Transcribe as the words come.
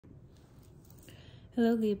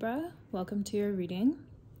Hello Libra, welcome to your reading.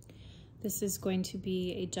 This is going to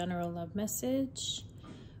be a general love message.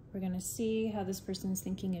 We're going to see how this person's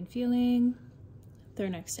thinking and feeling, their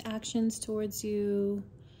next actions towards you,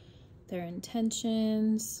 their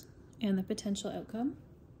intentions, and the potential outcome.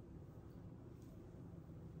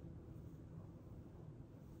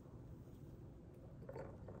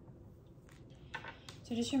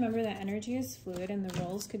 So just remember that energy is fluid and the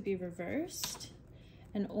roles could be reversed,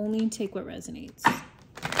 and only take what resonates.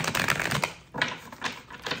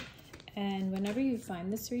 And whenever you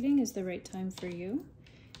find this reading is the right time for you.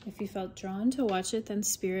 If you felt drawn to watch it, then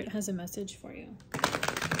Spirit has a message for you.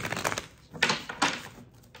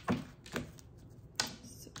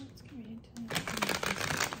 So let's get right into it.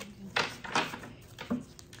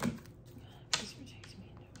 Please protect me.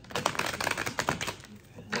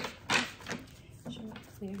 Show me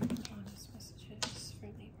clear and honest messages for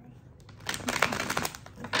Libra.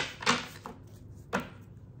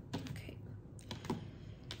 Okay.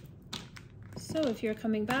 So if you're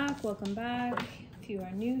coming back, welcome back. If you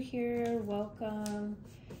are new here, welcome.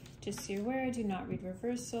 Just so you're aware, do not read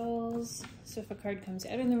reversals. So if a card comes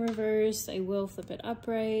out in the reverse, I will flip it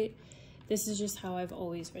upright. This is just how I've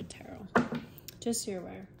always read tarot. Just so you're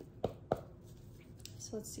aware.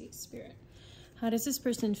 So let's see, Spirit. How does this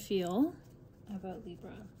person feel about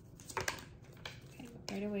Libra? Okay,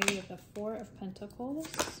 right away we have the Four of Pentacles.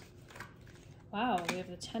 Wow, we have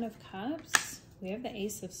the Ten of Cups. We have the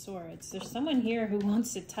Ace of Swords. There's someone here who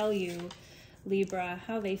wants to tell you, Libra,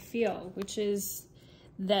 how they feel, which is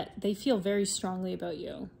that they feel very strongly about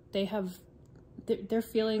you. They have, their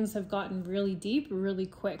feelings have gotten really deep, really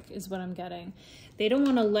quick is what I'm getting. They don't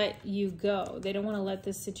want to let you go. They don't want to let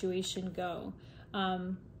this situation go.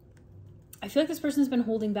 I feel like this person's been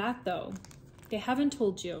holding back though. They haven't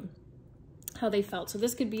told you how they felt. So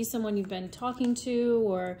this could be someone you've been talking to,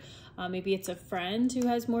 or maybe it's a friend who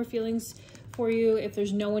has more feelings for you. If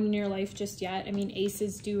there's no one in your life just yet, I mean,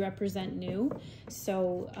 aces do represent new.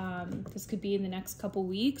 So this could be in the next couple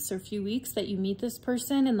weeks or few weeks that you meet this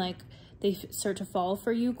person and like they start to fall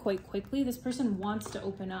for you quite quickly. This person wants to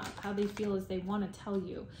open up. How they feel is they want to tell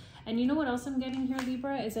you. And you know what else I'm getting here,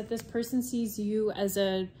 Libra, is that this person sees you as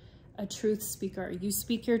a truth speaker. You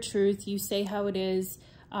speak your truth. You say how it is.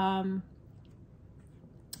 You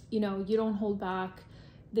know, you don't hold back.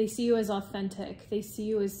 They see you as authentic. They see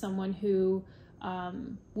you as someone who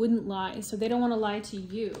wouldn't lie. So they don't want to lie to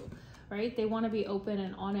you, right? They want to be open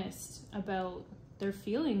and honest about their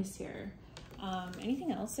feelings here.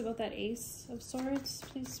 Anything else about that Ace of Swords,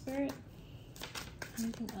 please, Spirit?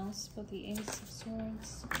 Anything else about the Ace of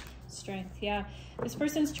Swords? Strength, yeah. This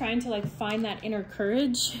person's trying to like find that inner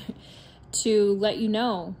courage to let you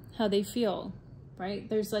know how they feel, right?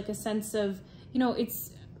 There's like a sense of, you know,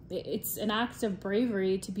 it's an act of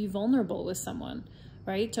bravery to be vulnerable with someone,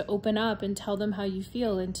 right? To open up and tell them how you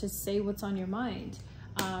feel and to say what's on your mind,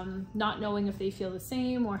 not knowing if they feel the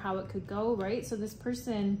same or how it could go, right? So this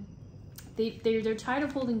person, they're tired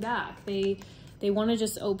of holding back. They want to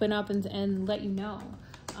just open up and let you know.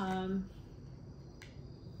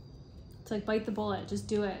 It's like bite the bullet, just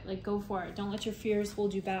do it, like go for it. Don't let your fears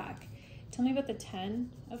hold you back. Tell me about the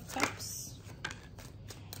Ten of Cups.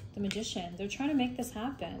 The Magician. They're trying to make this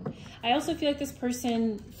happen. I also feel like this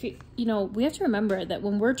person, you know, we have to remember that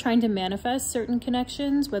when we're trying to manifest certain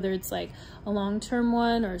connections, whether it's like a long-term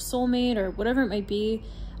one or a soulmate or whatever it might be,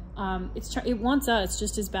 it wants us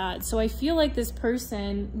just as bad. So I feel like this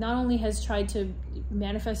person not only has tried to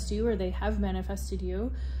manifest you, or they have manifested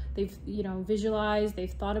you, they've, you know, visualized,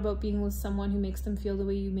 they've thought about being with someone who makes them feel the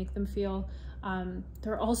way you make them feel.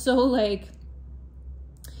 They're also like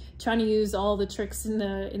trying to use all the tricks in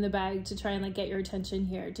the bag to try and like get your attention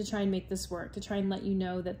here, to try and make this work, to try and let you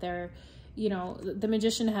know that they're, you know, the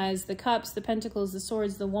Magician has the cups, the pentacles, the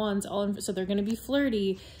swords, the wands, all in, so they're going to be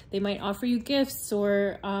flirty. They might offer you gifts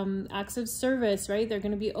or acts of service, right? They're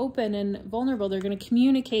going to be open and vulnerable. They're going to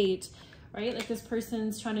communicate, right? Like this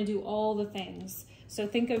person's trying to do all the things. So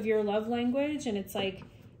think of your love language, and it's like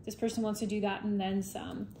this person wants to do that and then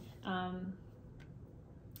some,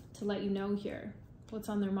 to let you know here what's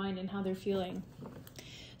on their mind and how they're feeling.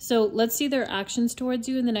 So let's see their actions towards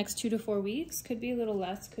you in the next 2 to 4 weeks. Could be a little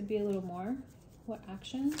less, could be a little more. What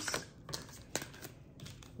actions?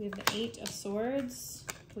 We have the Eight of Swords.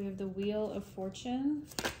 We have the Wheel of Fortune.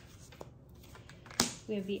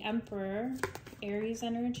 We have the Emperor, Aries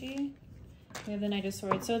energy. We have the Knight of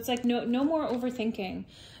Swords. So it's like no more overthinking.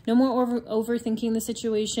 No more overthinking the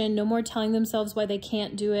situation. No more telling themselves why they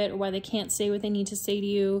can't do it or why they can't say what they need to say to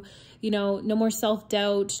you. You know, no more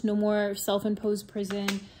self-doubt. No more self-imposed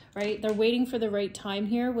prison, right? They're waiting for the right time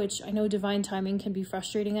here, which I know divine timing can be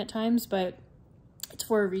frustrating at times, but It's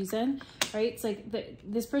for a reason, right? It's like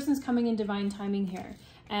this person's coming in divine timing here,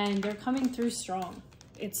 and they're coming through strong.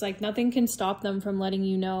 It's like nothing can stop them from letting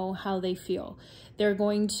you know how they feel. They're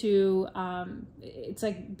going to, it's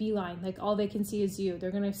like beeline, like all they can see is you.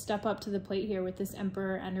 They're going to step up to the plate here with this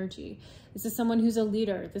Emperor energy. This is someone who's a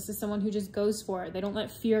leader. This is someone who just goes for it. They don't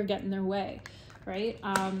let fear get in their way, right?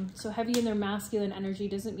 So heavy in their masculine energy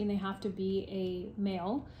doesn't mean they have to be a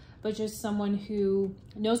male, but just someone who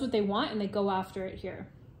knows what they want and they go after it here.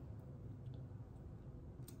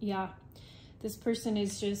 Yeah, this person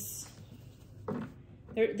is just,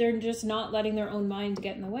 they're just not letting their own mind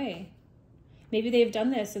get in the way. Maybe they've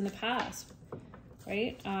done this in the past,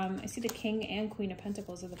 right? I see the King and Queen of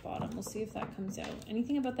Pentacles at the bottom. We'll see if that comes out.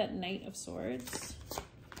 Anything about that Knight of Swords?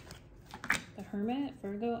 The Hermit,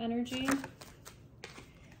 Virgo energy.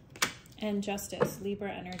 And Justice,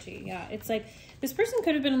 Libra energy. Yeah, it's like this person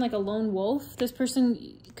could have been like a lone wolf. This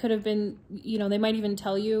person could have been, you know, they might even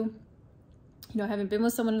tell you, you know, I haven't been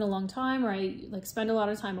with someone in a long time, or I like spend a lot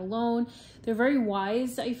of time alone. They're very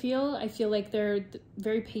wise, I feel. I feel like they're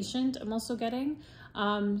very patient. I'm also getting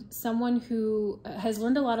someone who has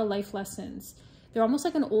learned a lot of life lessons. They're almost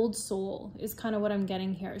like an old soul is kind of what I'm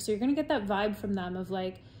getting here. So you're going to get that vibe from them of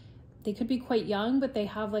like, they could be quite young, but they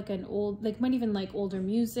have like an old, like might even like older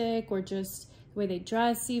music, or just the way they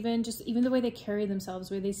dress, even the way they carry themselves,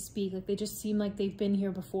 the way they speak, like they just seem like they've been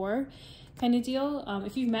here before kind of deal.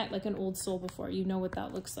 If you've met like an old soul before, you know what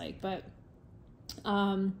that looks like. But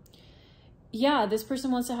yeah, this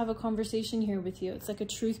person wants to have a conversation here with you. It's like a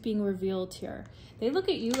truth being revealed here. They look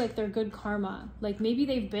at you like they're good karma. Like maybe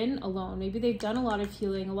they've been alone. Maybe they've done a lot of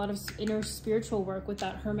healing, a lot of inner spiritual work with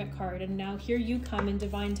that Hermit card. And now here you come in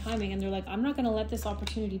divine timing, and they're like, I'm not going to let this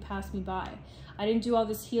opportunity pass me by. I didn't do all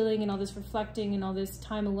this healing and all this reflecting and all this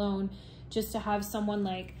time alone just to have someone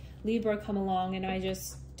like Libra come along and I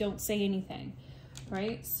just don't say anything,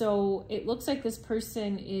 right? So it looks like this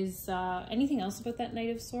person is, anything else about that Knight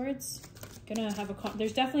of Swords? Gonna have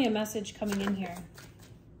there's definitely a message coming in here.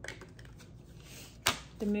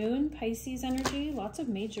 The Moon, Pisces energy, lots of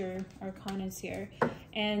major arcanas here,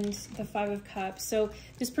 and the Five of Cups. So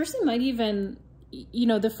this person might even, you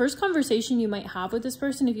know, the first conversation you might have with this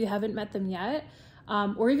person, if you haven't met them yet,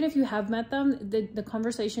 or even if you have met them, the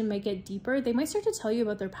conversation might get deeper. They might start to tell you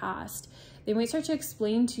about their past. They might start to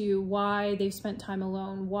explain to you why they've spent time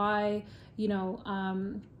alone, why, you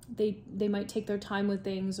know, they might take their time with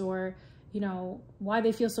things, or, you know, why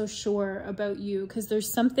they feel so sure about you. Because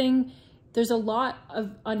there's a lot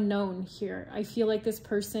of unknown here. I feel like this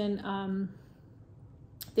person,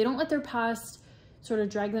 they don't let their past sort of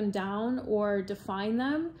drag them down or define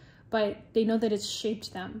them, but they know that it's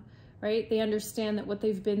shaped them, right? They understand that what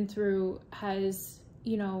they've been through has,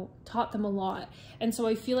 you know, taught them a lot. And so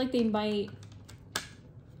I feel like they might,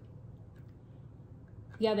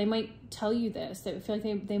 yeah, they might tell you this. I feel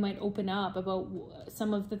like they might open up about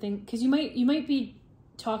some of the things, because you might be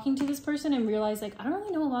talking to this person and realize like, I don't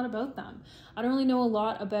really know a lot about them. I don't really know a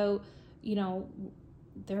lot about, you know,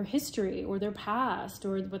 their history or their past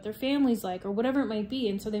or what their family's like or whatever it might be.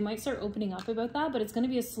 And so they might start opening up about that, but it's going to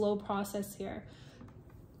be a slow process here.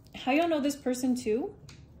 How you'll know this person too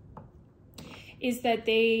is that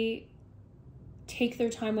they take their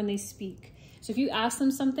time when they speak. So if you ask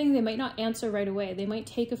them something, they might not answer right away. They might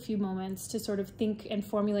take a few moments to sort of think and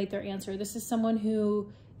formulate their answer. This is someone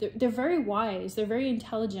who, they're very wise. They're very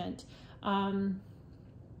intelligent.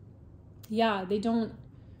 Yeah, they don't,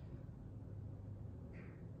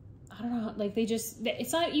 I don't know, like they just,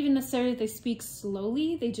 it's not even necessarily that they speak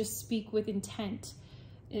slowly. They just speak with intent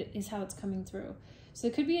is how it's coming through. So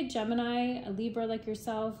it could be a Gemini, a Libra like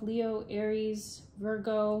yourself, Leo, Aries,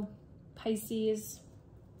 Virgo, Pisces.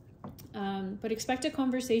 But expect a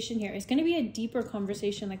conversation here. It's going to be a deeper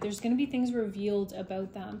conversation. Like there's going to be things revealed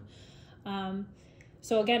about them.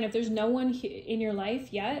 So again, if there's no one in your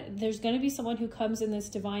life yet, there's going to be someone who comes in this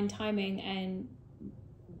divine timing, and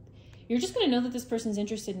you're just going to know that this person's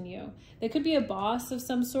interested in you. They could be a boss of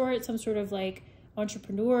some sort of like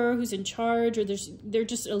entrepreneur who's in charge, or they're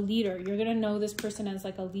just a leader. You're going to know this person as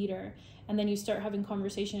like a leader, and then you start having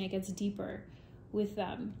conversation. It gets deeper with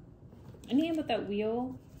them. Anything about that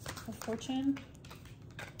Wheel of Fortune?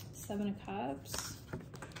 Seven of Cups,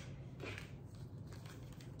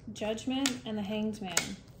 Judgment, and the Hanged Man.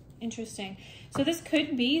 Interesting. So this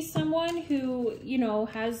could be someone who, you know,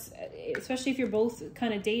 has, especially if you're both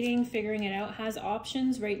kind of dating, figuring it out, has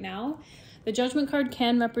options right now. The Judgment card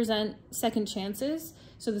can represent second chances.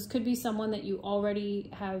 So this could be someone that you already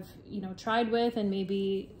have, you know, tried with, and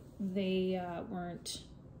maybe they weren't,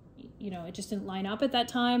 you know, it just didn't line up at that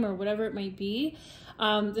time or whatever it might be.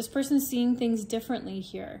 This person's seeing things differently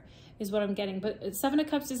here is what I'm getting. But Seven of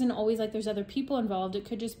Cups isn't always like there's other people involved. It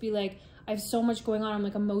could just be like, I have so much going on. I'm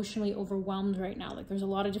like emotionally overwhelmed right now. Like there's a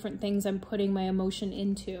lot of different things I'm putting my emotion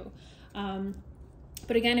into.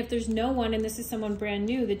 But again, if there's no one and this is someone brand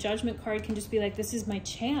new, the Judgment card can just be like, this is my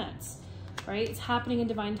chance, right? It's happening in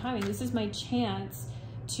divine timing. This is my chance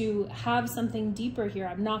to have something deeper here.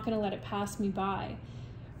 I'm not going to let it pass me by,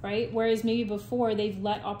 right? Whereas maybe before they've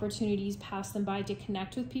let opportunities pass them by to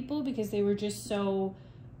connect with people because they were just so,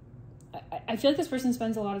 I feel like this person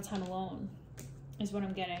spends a lot of time alone is what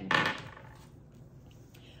I'm getting.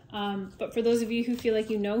 But for those of you who feel like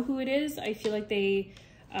you know who it is, I feel like they,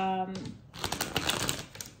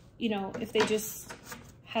 you know, if they just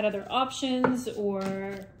had other options,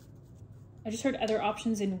 or I just heard other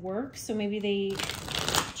options in work. So maybe they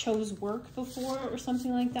chose work before or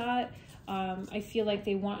something like that. I feel like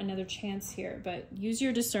they want another chance here, but use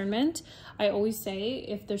your discernment. I always say,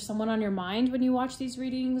 if there's someone on your mind when you watch these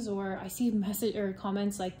readings, or I see message or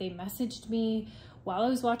comments like they messaged me while I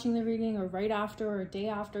was watching the reading or right after or a day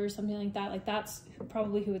after or something like that, like that's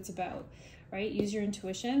probably who it's about, right? Use your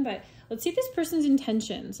intuition. But let's see this person's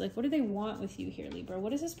intentions. Like, what do they want with you here, Libra?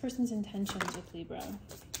 What is this person's intentions with Libra?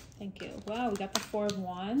 Thank you. Wow, we got the Four of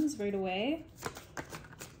Wands right away.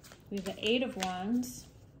 We have the Eight of Wands.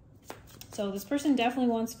 So this person definitely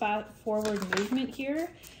wants forward movement here.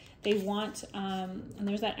 They want, and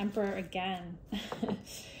there's that Emperor again.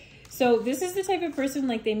 So this is the type of person,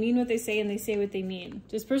 like, they mean what they say and they say what they mean.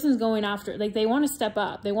 This person's going after, like, they want to step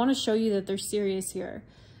up. They want to show you that they're serious here.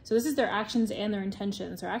 So this is their actions and their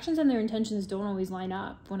intentions. Their actions and their intentions don't always line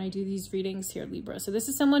up when I do these readings here, Libra. So this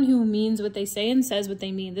is someone who means what they say and says what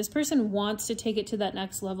they mean. This person wants to take it to that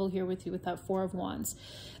next level here with you with that Four of Wands.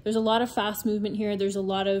 There's a lot of fast movement here. There's a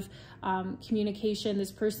lot of communication.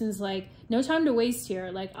 This person's like, no time to waste here.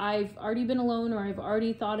 Like, I've already been alone, or I've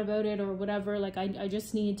already thought about it, or whatever. Like, I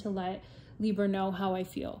just need to let Libra know how I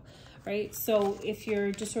feel. Right? So if you're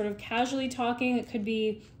just sort of casually talking, it could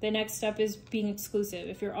be the next step is being exclusive.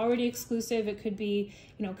 If you're already exclusive, it could be,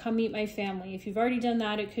 you know, come meet my family. If you've already done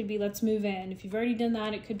that, it could be let's move in. If you've already done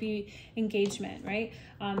that, it could be engagement, right?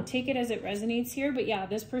 Take it as it resonates here. But yeah,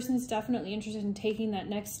 this person's definitely interested in taking that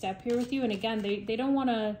next step here with you. And again, they don't want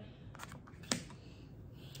to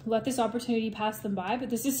let this opportunity pass them by, but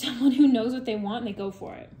this is someone who knows what they want and they go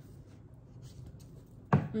for it.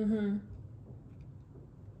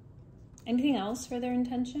 Anything else for their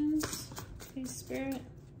intentions, please, Spirit?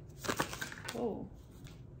 Whoa.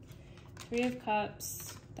 Three of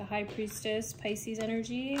Cups, the High Priestess, Pisces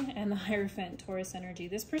energy, and the Hierophant, Taurus energy.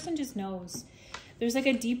 This person just knows. There's like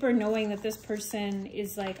a deeper knowing that this person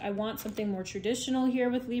is like, I want something more traditional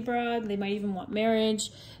here with Libra. They might even want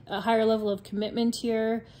marriage, a higher level of commitment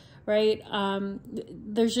here, right?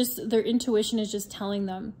 There's just, their intuition is just telling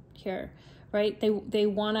them here, right? They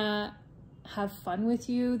want to have fun with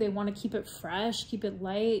you. They want to keep it fresh, keep it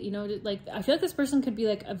light, you know, like, I feel like this person could be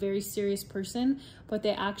like a very serious person, but they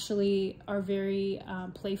actually are very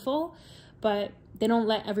playful, but they don't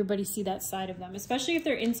let everybody see that side of them, especially if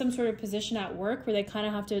they're in some sort of position at work where they kind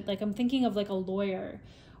of have to, like, I'm thinking of like a lawyer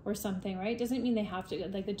or something, right? Doesn't mean they have to,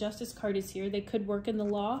 like, the Justice card is here. They could work in the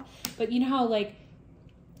law, but you know how, like,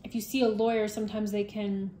 if you see a lawyer, sometimes they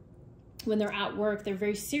can, when they're at work, they're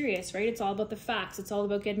very serious, right? It's all about the facts. It's all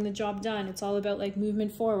about getting the job done. It's all about like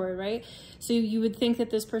movement forward, right? So you would think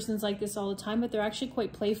that this person's like this all the time, but they're actually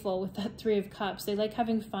quite playful with that Three of Cups. They like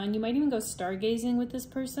having fun. You might even go stargazing with this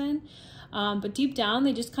person. But deep down,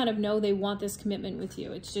 they just kind of know they want this commitment with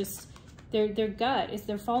you. It's just their gut.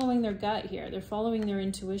 They're following their gut here. They're following their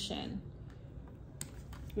intuition,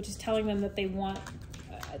 which is telling them that they want,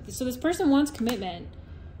 so this person wants commitment.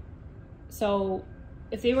 So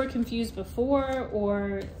if they were confused before,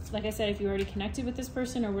 or like I said, if you already connected with this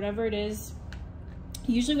person or whatever it is,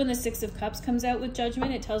 usually when the Six of Cups comes out with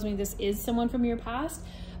Judgment, it tells me this is someone from your past.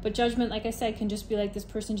 But Judgment, like I said, can just be like, this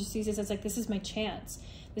person just sees this as like, this is my chance.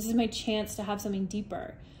 This is my chance to have something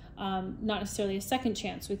deeper. Not necessarily a second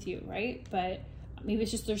chance with you, right? But maybe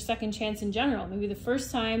it's just their second chance in general. Maybe the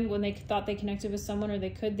first time when they thought they connected with someone, or they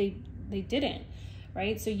could, they didn't,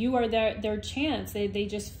 right? So you are their chance. They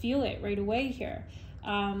just feel it right away here.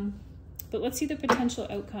 But let's see the potential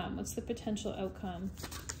outcome. What's the potential outcome?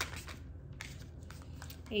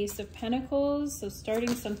 Ace of Pentacles. So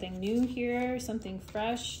starting something new here, something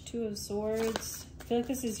fresh. Two of Swords. I feel like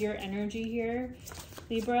this is your energy here,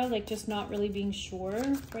 Libra, like just not really being sure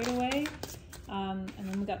right away. And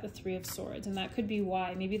then we got the Three of Swords, and that could be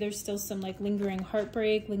why. Maybe there's still some like lingering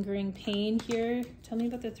heartbreak, lingering pain here. Tell me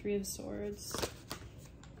about the Three of Swords.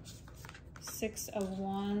 6 of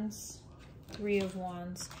Wands, 3 of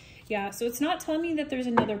Wands. Yeah, so it's not telling me that there's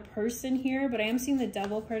another person here, but I am seeing the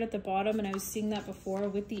Devil card at the bottom, and I was seeing that before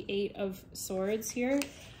with the 8 of Swords here.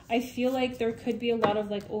 I feel like there could be a lot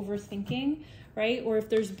of like overthinking, right? Or if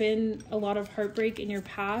there's been a lot of heartbreak in your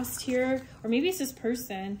past here, or maybe it's this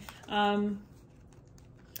person,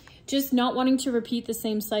 just not wanting to repeat the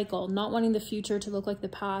same cycle, not wanting the future to look like the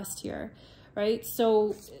past here, right?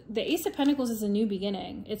 So the Ace of Pentacles is a new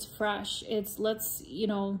beginning. It's fresh. It's let's, you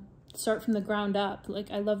know, start from the ground up.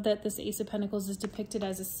 Like, I love that this Ace of Pentacles is depicted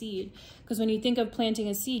as a seed, because when you think of planting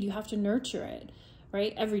a seed, you have to nurture it,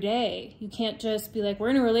 right? Every day. You can't just be like, we're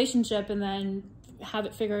in a relationship and then have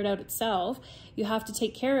it figure it out itself. You have to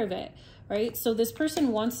take care of it, right? So this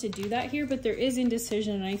person wants to do that here, but there is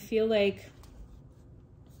indecision, and I feel like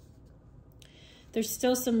there's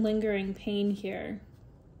still some lingering pain here.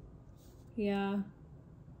 Yeah.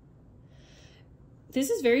 This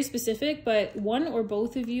is very specific, but one or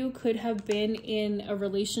both of you could have been in a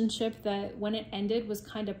relationship that when it ended was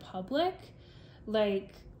kind of public.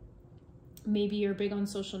 Like, maybe you're big on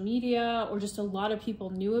social media, or just a lot of people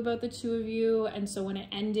knew about the two of you. And so when it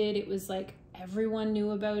ended, it was like everyone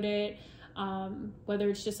knew about it. Whether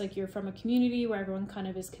it's just like you're from a community where everyone kind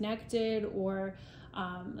of is connected, or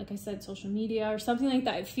like I said, social media or something like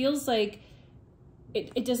that. It feels like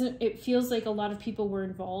it feels like a lot of people were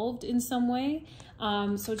involved in some way.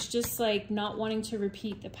 So it's just like not wanting to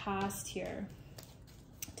repeat the past here.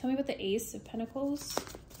 Tell me about the Ace of Pentacles,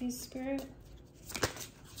 please, Spirit.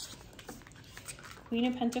 Queen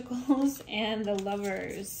of Pentacles and the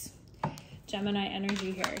Lovers. Gemini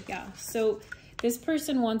energy here. Yeah. So this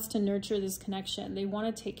person wants to nurture this connection. They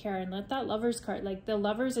want to take care, and let that Lovers card, like the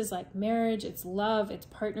Lovers is like marriage, it's love, it's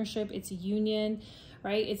partnership, it's union,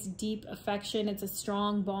 right? It's deep affection, it's a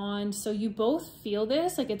strong bond. So you both feel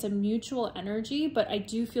this, like it's a mutual energy, but I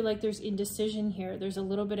do feel like there's indecision here. There's a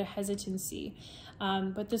little bit of hesitancy.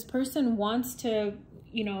 But this person wants to,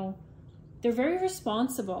 you know, they're very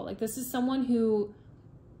responsible. Like, this is someone who,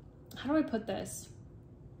 how do I put this?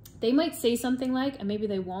 They might say something like, and maybe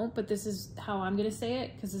they won't, but this is how I'm going to say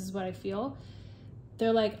it, because this is what I feel.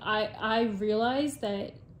 They're like, I realize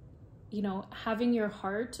that, you know, having your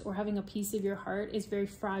heart, or having a piece of your heart, is very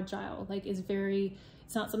fragile. Like, it's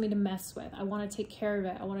not something to mess with. I want to take care of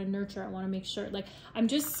it. I want to nurture it. I want to make sure. Like, I'm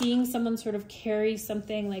just seeing someone sort of carry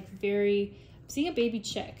something like very, I'm seeing a baby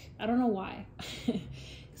chick. I don't know why.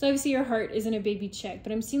 So obviously your heart isn't a baby chick,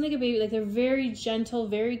 but I'm seeing like a baby, like they're very gentle,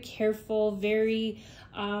 very careful, very,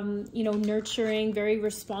 you know, nurturing, very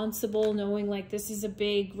responsible, knowing like this is a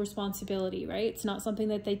big responsibility, right? It's not something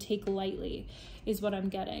that they take lightly, is what I'm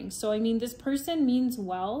getting. So, I mean, this person means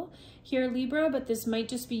well here, Libra, but this might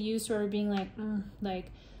just be you sort of being like,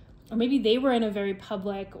 like, or maybe they were in a very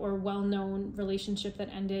public or well-known relationship that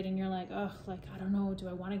ended, and you're like, oh, like, I don't know, do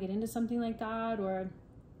I want to get into something like that, or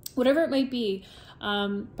whatever it might be.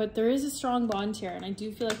 But there is a strong bond here, and I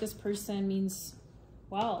do feel like this person means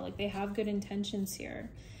well, like they have good intentions here.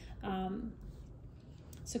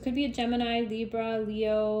 So it could be a Gemini, Libra,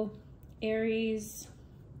 Leo, Aries,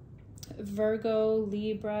 Virgo,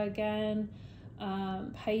 Libra again,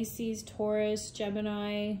 Pisces, Taurus,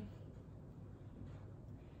 Gemini.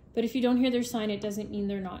 But if you don't hear their sign, it doesn't mean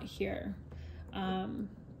they're not here.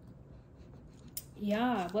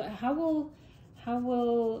 Yeah, how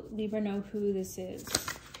will Libra know who this is?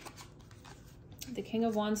 The King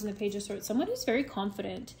of Wands and the Page of Swords. Someone who's very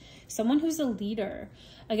confident. Someone who's a leader.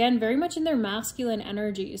 Again, very much in their masculine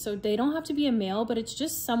energy. So they don't have to be a male, but it's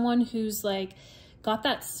just someone who's like got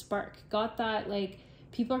that spark. Got that, like,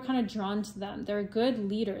 people are kind of drawn to them. They're a good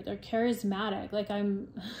leader. They're charismatic. Like, I'm...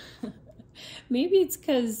 Maybe it's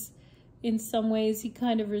because in some ways he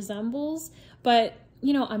kind of resembles. But,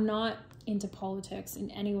 you know, I'm not into politics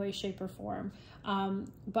in any way, shape, or form.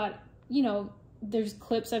 But, you know, there's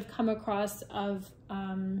clips I've come across of,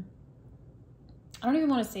 I don't even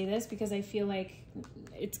want to say this because I feel like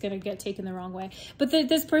it's going to get taken the wrong way. But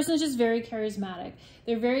this person is just very charismatic.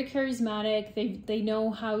 They're very charismatic. They know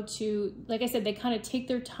how to, like I said, they kind of take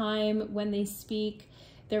their time when they speak.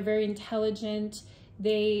 They're very intelligent.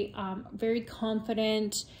 They very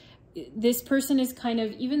confident. This person is kind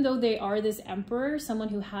of, even though they are this emperor, someone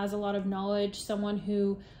who has a lot of knowledge, someone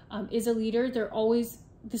who is a leader, they're always,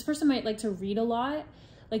 this person might like to read a lot.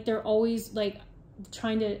 Like, they're always like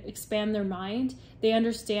trying to expand their mind. They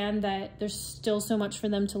understand that there's still so much for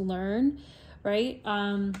them to learn, right?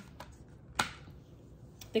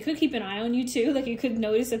 They could keep an eye on you too. Like, you could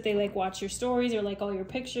notice that they like watch your stories or like all your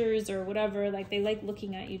pictures or whatever. Like, they like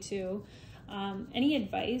looking at you too. Any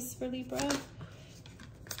advice for Libra?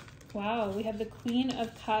 Wow, we have the Queen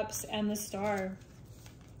of Cups and the Star.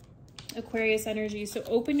 Aquarius energy. So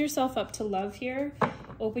open yourself up to love here.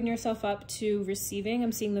 Open yourself up to receiving.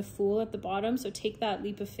 I'm seeing the Fool at the bottom. So take that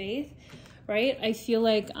leap of faith, right? I feel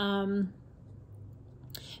like,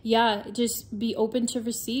 yeah, just be open to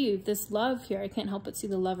receive this love here. I can't help but see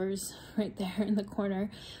the Lovers right there in the corner.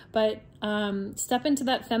 But step into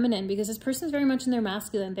that feminine, because this person is very much in their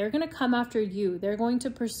masculine. They're going to come after you. They're going to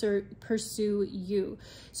pursue you.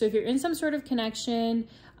 So if you're in some sort of connection,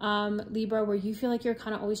 Libra, where you feel like you're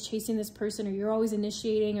kind of always chasing this person, or you're always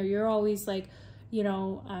initiating, or you're always like, you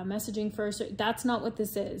know, messaging first, that's not what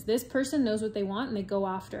this is. This person knows what they want and they go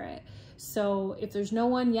after it. So if there's no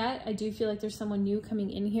one yet, I do feel like there's someone new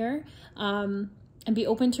coming in here, and be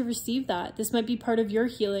open to receive that. This might be part of your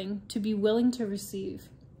healing, to be willing to receive,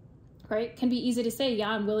 right? It can be easy to say, yeah,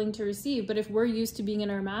 I'm willing to receive. But if we're used to being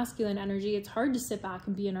in our masculine energy, it's hard to sit back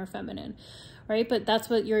and be in our feminine, right? But that's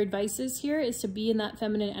what your advice is here, is to be in that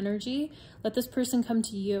feminine energy. Let this person come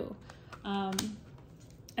to you.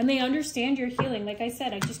 And they understand your healing. Like I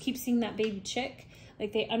said, I just keep seeing that baby chick.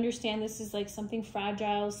 Like they understand this is like something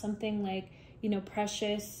fragile, something like, you know,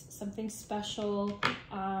 precious, something special.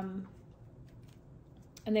 And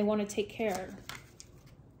they want to take care.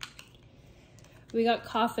 We got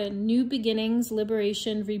Coffin, new beginnings,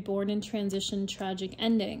 liberation, reborn and transition, tragic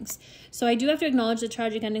endings. So I do have to acknowledge the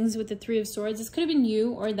tragic endings with the Three of Swords. This could have been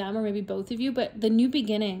you or them, or maybe both of you, but the new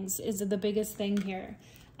beginnings is the biggest thing here,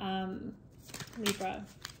 Libra.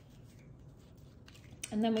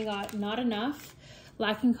 And then we got not enough,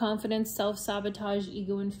 lacking confidence, self-sabotage,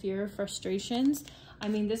 ego and fear, frustrations. I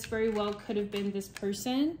mean, this very well could have been this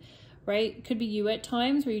person, right? Could be you at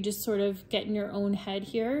times, where you just sort of get in your own head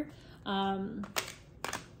here. But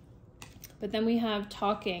then we have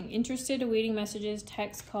talking, interested, awaiting messages,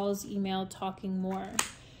 text, calls, email, talking more.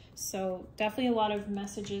 So definitely a lot of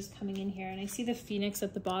messages coming in here. And I see the Phoenix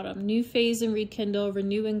at the bottom. New phase and rekindle,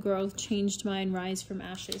 renew and growth, changed mind, rise from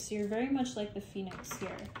ashes. So you're very much like the Phoenix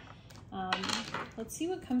here. Let's see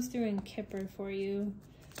what comes through in Kipper for you,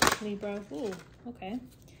 Libra. Ooh, okay.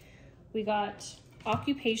 We got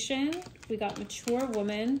occupation, we got mature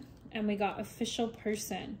woman, and we got official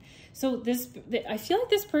person. So I feel like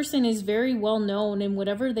this person is very well known in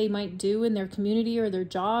whatever they might do in their community or their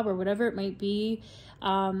job or whatever it might be. We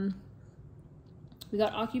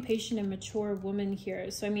got occupation and mature woman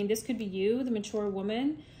here. So, I mean, this could be you, the mature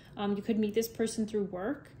woman. You could meet this person through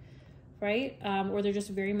work, right? Or they're just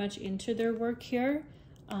very much into their work here.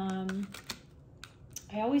 I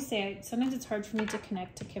always say, sometimes it's hard for me to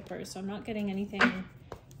connect to Kipper, so I'm not getting anything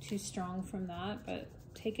too strong from that, but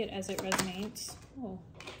take it as it resonates. Oh.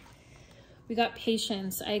 We got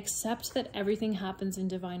patience. I accept that everything happens in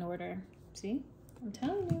divine order. See? I'm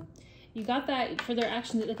telling you. You got that for their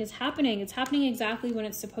action. Like, it's happening. It's happening exactly when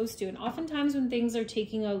it's supposed to. And oftentimes when things are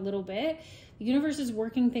taking a little bit, the universe is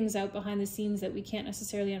working things out behind the scenes that we can't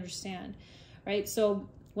necessarily understand, right? So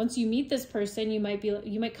once you meet this person, you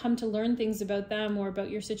might come to learn things about them or about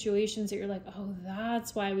your situations that you're like, oh,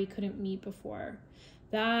 that's why we couldn't meet before.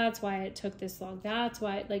 That's why it took this long. That's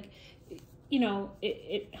why, like, you know,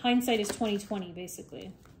 hindsight is 20/20,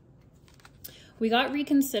 basically. We got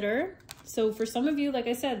reconsider. So for some of you, like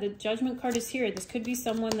I said, the Judgment card is here. This could be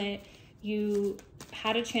someone that you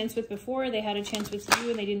had a chance with before. They had a chance with you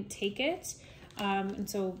and they didn't take it. And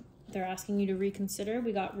so they're asking you to reconsider.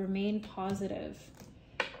 We got remain positive.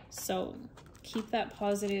 So keep that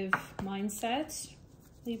positive mindset,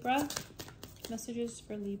 Libra. Messages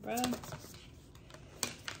for Libra.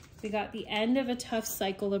 We got the end of a tough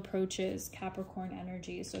cycle approaches, Capricorn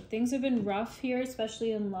energy. So if things have been rough here,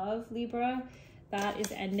 especially in love, Libra, that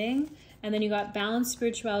is ending. And then you got balance,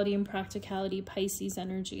 spirituality, and practicality, Pisces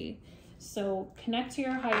energy. So connect to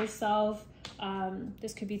your higher self.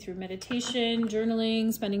 This could be through meditation,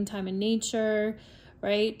 journaling, spending time in nature,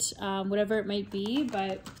 right? Whatever it might be.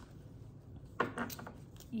 But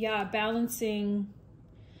yeah, balance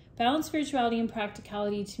spirituality and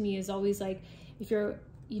practicality to me is always like, if you're,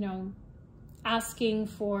 you know, asking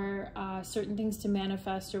for certain things to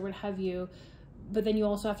manifest or what have you, but then you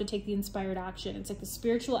also have to take the inspired action. It's like the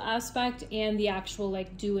spiritual aspect and the actual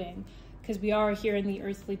like doing, because we are here in the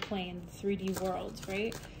earthly plane, the 3D world,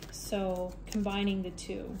 right? So combining the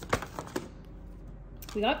two.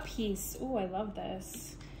 We got peace. Oh, I love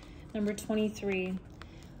this. Number 23.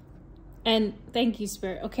 And thank you,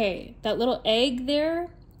 Spirit. Okay, that little egg there,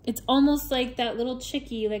 it's almost like that little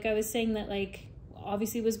chickie, like I was saying, that like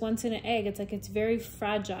obviously was once in an egg. It's like, it's very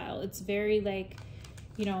fragile. It's very like,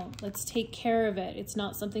 you know, let's take care of it. It's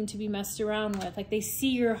not something to be messed around with. Like, they see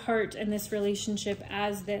your heart and this relationship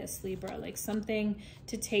as this, Libra, like something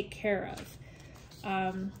to take care of.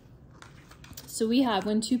 So we have,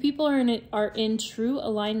 when two people are in true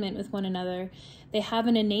alignment with one another, they have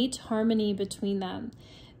an innate harmony between them.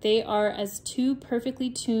 They are as two perfectly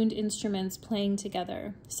tuned instruments playing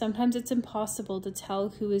together. Sometimes it's impossible to tell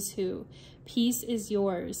who is who. Peace is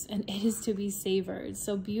yours, and it is to be savored.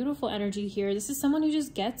 So beautiful energy here. This is someone who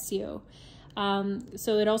just gets you.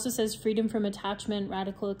 So it also says freedom from attachment,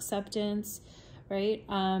 radical acceptance, right?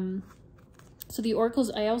 So the oracles,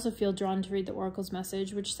 I also feel drawn to read the oracle's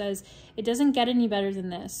message, which says, it doesn't get any better than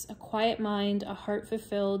this. A quiet mind, a heart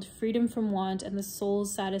fulfilled, freedom from want, and the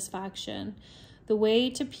soul's satisfaction. The way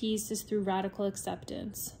to peace is through radical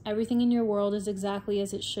acceptance. Everything in your world is exactly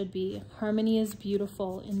as it should be. Harmony is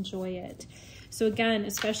beautiful. Enjoy it. So again,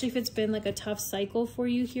 especially if it's been like a tough cycle for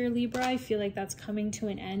you here, Libra, I feel like that's coming to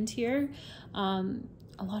an end here.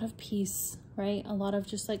 A lot of peace, right? A lot of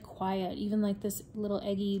just like quiet, even like this little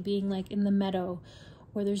eggy being like in the meadow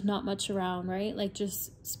where there's not much around, right? Like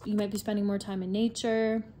just, you might be spending more time in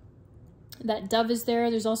nature. That dove is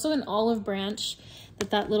there. There's also an olive branch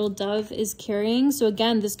that little dove is carrying. So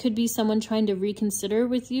again, this could be someone trying to reconsider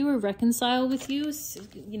with you or reconcile with you,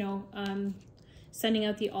 you know, sending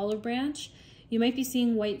out the olive branch. You might be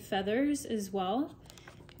seeing white feathers as well,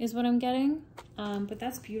 is what I'm getting. But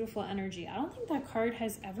that's beautiful energy. I don't think that card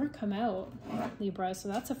has ever come out, Libra, so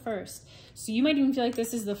that's a first. So you might even feel like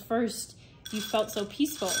this is the first you felt so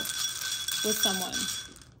peaceful with someone,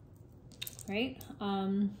 right?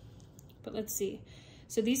 But let's see.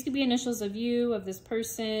 So these could be initials of you, of this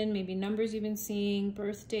person, maybe numbers you've been seeing,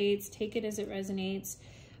 birth dates. Take it as it resonates.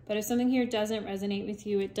 But if something here doesn't resonate with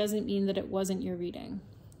you, it doesn't mean that it wasn't your reading.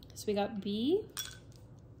 So we got B,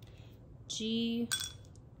 G,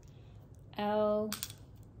 L,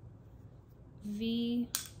 V,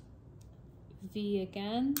 V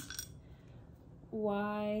again,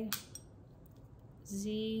 Y,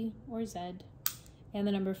 Z or Z, and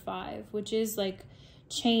the number 5, which is like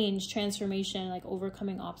change, transformation, like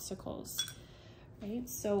overcoming obstacles, right?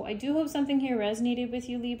 So I do hope something here resonated with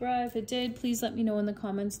you, Libra. If it did, please let me know in the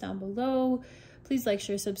comments down below. Please like,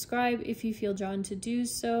 share, subscribe if you feel drawn to do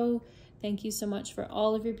so. Thank you so much for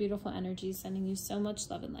all of your beautiful energies. Sending you so much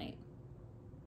love and light.